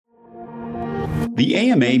The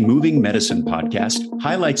AMA Moving Medicine podcast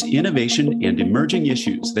highlights innovation and emerging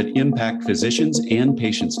issues that impact physicians and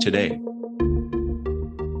patients today.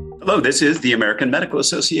 Hello, this is the American Medical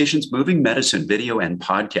Association's Moving Medicine video and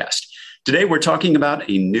podcast. Today, we're talking about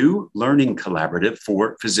a new learning collaborative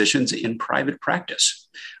for physicians in private practice.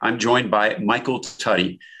 I'm joined by Michael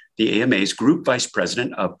Tuddy, the AMA's Group Vice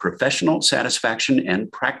President of Professional Satisfaction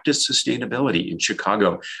and Practice Sustainability in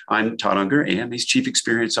Chicago. I'm Todd Unger, AMA's Chief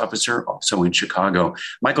Experience Officer, also in Chicago.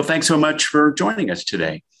 Michael, thanks so much for joining us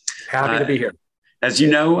today. Happy to be here. As you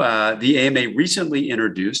know, the AMA recently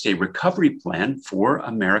introduced a recovery plan for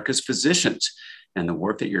America's physicians, and the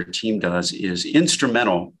work that your team does is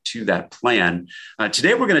instrumental to that plan.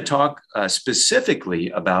 Today, we're going to talk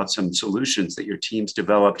specifically about some solutions that your team's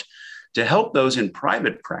developed to help those in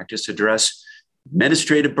private practice address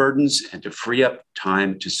administrative burdens and to free up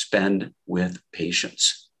time to spend with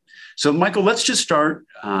patients. So, Michael, let's just start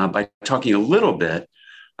by talking a little bit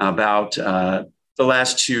about the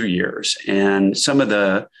last 2 years and some of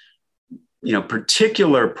the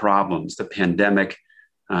particular problems the pandemic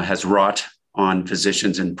has wrought on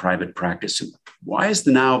physicians in private practice. Why is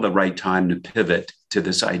now the right time to pivot to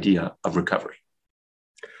this idea of recovery?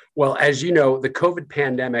 Well, as you know, the COVID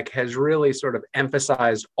pandemic has really sort of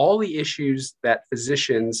emphasized all the issues that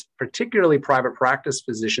physicians, particularly private practice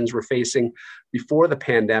physicians, were facing before the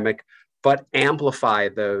pandemic, but amplify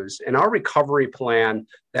those. And our recovery plan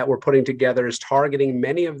that we're putting together is targeting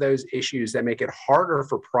many of those issues that make it harder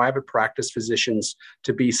for private practice physicians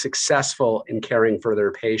to be successful in caring for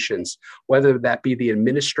their patients, whether that be the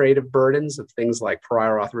administrative burdens of things like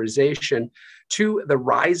prior authorization, to the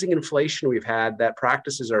rising inflation we've had that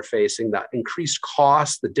practices are facing, the increased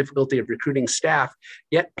costs, the difficulty of recruiting staff,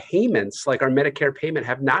 yet payments like our Medicare payment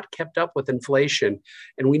have not kept up with inflation.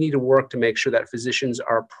 And we need to work to make sure that physicians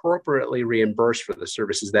are appropriately reimbursed for the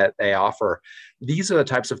services that they offer. These are the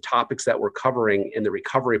types of topics that we're covering in the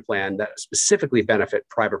recovery plan that specifically benefit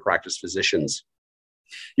private practice physicians.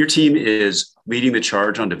 Your team is leading the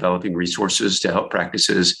charge on developing resources to help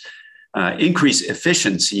practices increase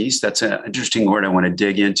efficiencies. That's an interesting word I want to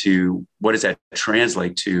dig into. What does that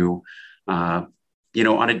translate to, on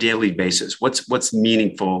a daily basis? What's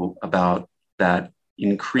meaningful about that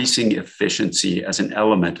increasing efficiency as an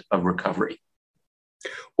element of recovery?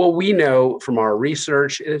 Well, we know from our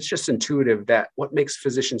research, and it's just intuitive, that what makes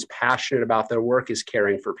physicians passionate about their work is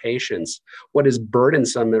caring for patients. What is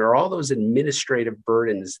burdensome are all those administrative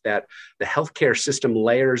burdens that the healthcare system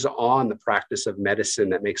layers on the practice of medicine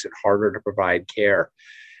that makes it harder to provide care.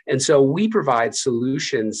 And so we provide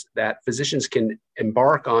solutions that physicians can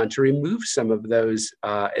embark on to remove some of those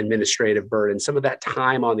administrative burdens, some of that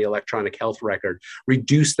time on the electronic health record,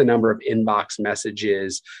 reduce the number of inbox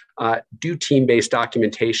messages, do team-based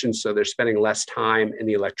documentation so they're spending less time in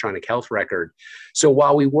the electronic health record. So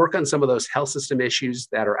while we work on some of those health system issues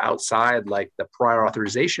that are outside, like the prior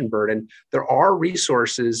authorization burden, there are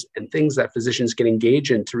resources and things that physicians can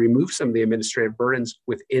engage in to remove some of the administrative burdens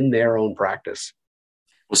within their own practice.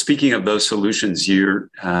 Well, speaking of those solutions, your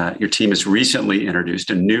team has recently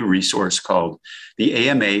introduced a new resource called the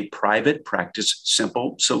AMA Private Practice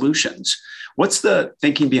Simple Solutions. What's the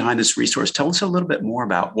thinking behind this resource? Tell us a little bit more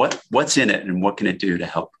about what's in it and what can it do to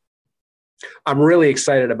help. I'm really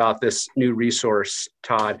excited about this new resource,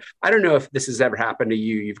 Todd. I don't know if this has ever happened to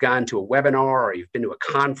you. You've gone to a webinar or you've been to a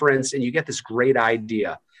conference and you get this great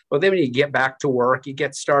idea. Well, then when you get back to work,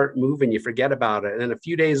 start moving, you forget about it. And then a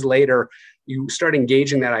few days later, you start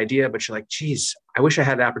engaging that idea, but you're like, geez, I wish I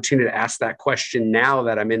had the opportunity to ask that question now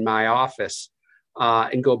that I'm in my office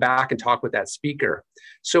and go back and talk with that speaker.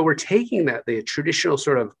 So we're taking the traditional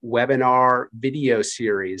sort of webinar video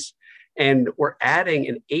series, and we're adding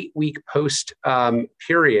an 8-week post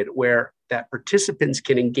period where that participants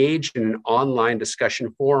can engage in an online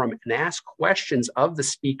discussion forum and ask questions of the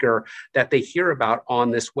speaker that they hear about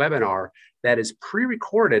on this webinar that is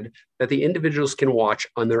pre-recorded that the individuals can watch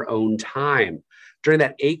on their own time. During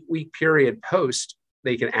that 8-week period post,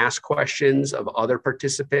 they can ask questions of other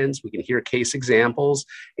participants. We can hear case examples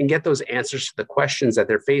and get those answers to the questions that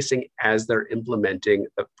they're facing as they're implementing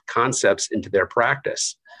the concepts into their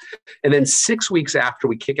practice. And then 6 weeks after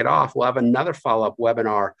we kick it off, we'll have another follow-up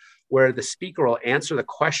webinar where the speaker will answer the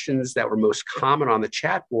questions that were most common on the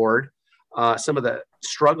chat board, some of the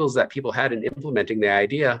struggles that people had in implementing the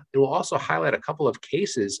idea. And we'll also highlight a couple of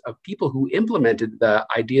cases of people who implemented the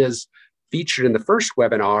ideas featured in the first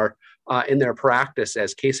webinar in their practice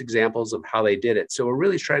as case examples of how they did it. So we're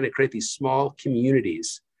really trying to create these small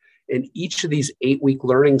communities. And each of these 8-week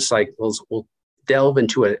learning cycles will delve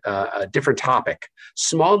into a different topic,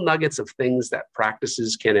 small nuggets of things that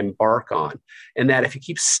practices can embark on. And that if you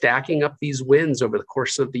keep stacking up these wins over the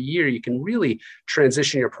course of the year, you can really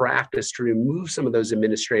transition your practice to remove some of those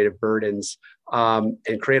administrative burdens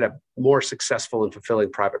and create a more successful and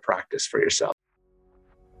fulfilling private practice for yourself.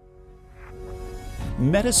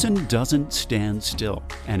 Medicine doesn't stand still,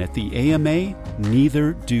 and at the AMA,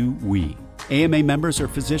 neither do we. AMA members are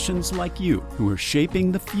physicians like you who are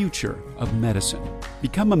shaping the future of medicine.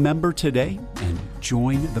 Become a member today and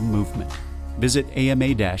join the movement. Visit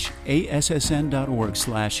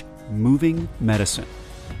ama-assn.org/movingmedicine.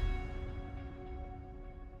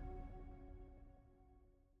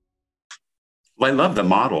 Well, I love the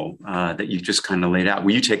model that you just kind of laid out.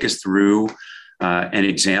 Will you take us through an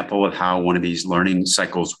example of how one of these learning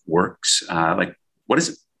cycles works? Like, what does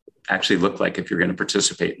it actually look like if you're going to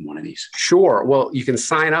participate in one of these? Sure. Well, you can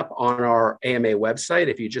sign up on our AMA website.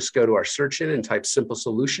 If you just go to our search engine and type Simple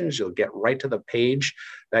Solutions, you'll get right to the page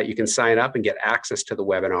that you can sign up and get access to the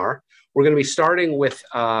webinar. We're going to be starting with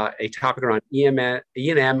a topic around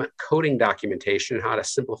E&M coding documentation, how to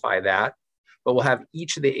simplify that. But we'll have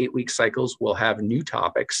each of the 8-week cycles, we'll have new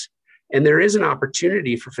topics. And there is an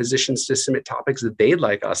opportunity for physicians to submit topics that they'd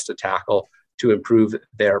like us to tackle to improve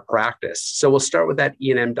their practice. So we'll start with that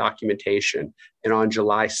E&M documentation. And on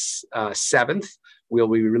July 7th, we'll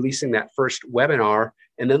be releasing that first webinar.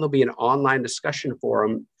 And then there'll be an online discussion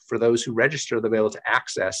forum for those who register. They'll be able to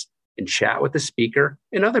access and chat with the speaker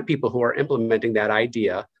and other people who are implementing that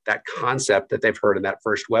idea, that concept that they've heard in that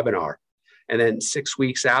first webinar. And then 6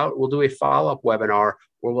 weeks out, we'll do a follow-up webinar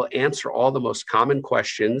where we'll answer all the most common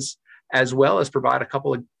questions, as well as provide a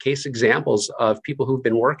couple of case examples of people who've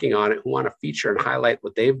been working on it who want to feature and highlight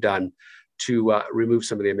what they've done to remove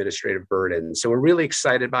some of the administrative burden. So we're really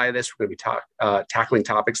excited by this. We're going to be tackling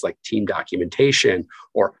topics like team documentation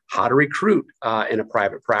or how to recruit in a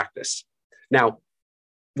private practice. Now,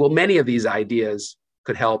 well, many of these ideas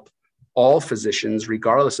could help all physicians,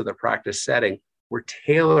 regardless of their practice setting. We're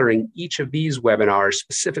tailoring each of these webinars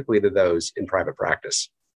specifically to those in private practice.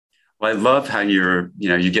 Well, I love how you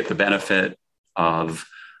get the benefit of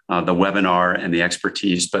the webinar and the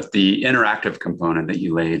expertise, but the interactive component that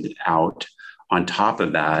you laid out on top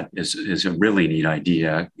of that is a really neat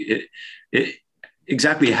idea.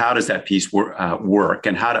 Exactly how does that piece work,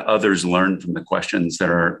 and how do others learn from the questions that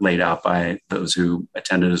are laid out by those who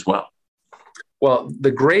attended as well? Well, the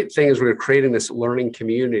great thing is we're creating this learning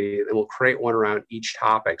community, and we'll create one around each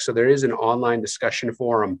topic. So there is an online discussion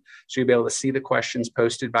forum. So you'll be able to see the questions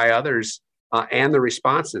posted by others and the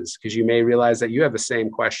responses, because you may realize that you have the same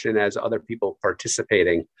question as other people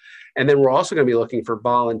participating. And then we're also going to be looking for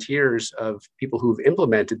volunteers of people who've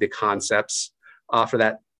implemented the concepts for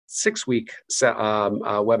that 6-week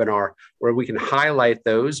webinar, where we can highlight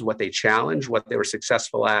those, what they challenged, what they were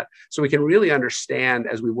successful at, so we can really understand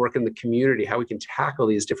as we work in the community how we can tackle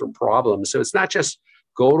these different problems. So it's not just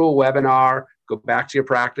go to a webinar, go back to your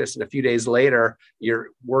practice, and a few days later you're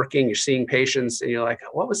working, you're seeing patients, and you're like,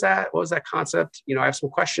 what was that? What was that concept? I have some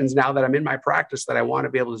questions now that I'm in my practice that I want to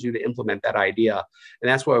be able to do to implement that idea.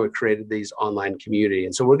 And that's why we created these online community.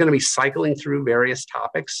 And so we're going to be cycling through various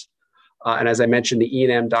topics. And as I mentioned, the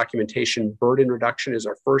E&M documentation burden reduction is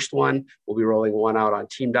our first one. We'll be rolling one out on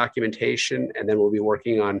team documentation, and then we'll be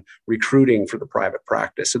working on recruiting for the private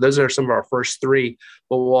practice. So those are some of our first 3,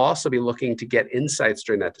 but we'll also be looking to get insights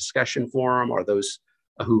during that discussion forum, or those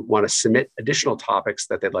who want to submit additional topics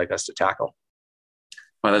that they'd like us to tackle.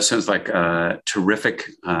 Well, that sounds like a terrific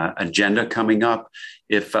agenda coming up.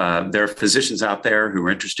 If there are physicians out there who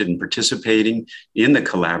are interested in participating in the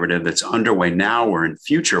collaborative that's underway now or in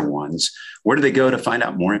future ones, where do they go to find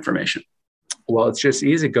out more information? Well, it's just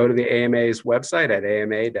easy. Go to the AMA's website at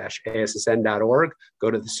ama-assn.org.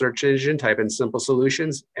 Go to the search engine, type in Simple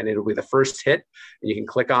Solutions, and it'll be the first hit. And you can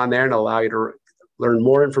click on there and allow you to learn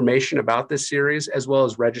more information about this series, as well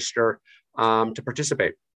as register to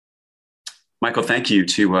participate. Michael, thank you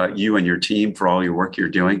to you and your team for all your work you're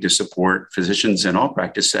doing to support physicians in all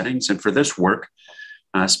practice settings, and for this work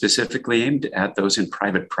specifically aimed at those in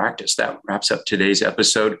private practice. That wraps up today's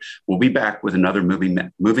episode. We'll be back with another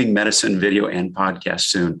Moving Medicine video and podcast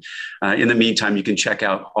soon. In the meantime, you can check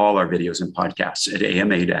out all our videos and podcasts at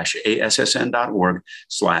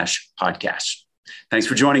ama-assn.org/podcasts. Thanks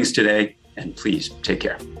for joining us today, and please take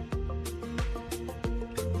care.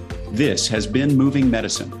 This has been Moving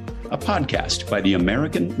Medicine, a podcast by the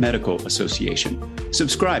American Medical Association.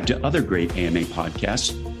 Subscribe to other great AMA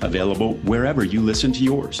podcasts available wherever you listen to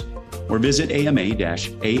yours, or visit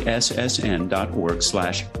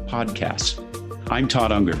ama-assn.org/podcasts. I'm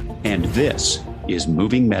Todd Unger, and this is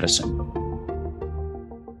Moving Medicine.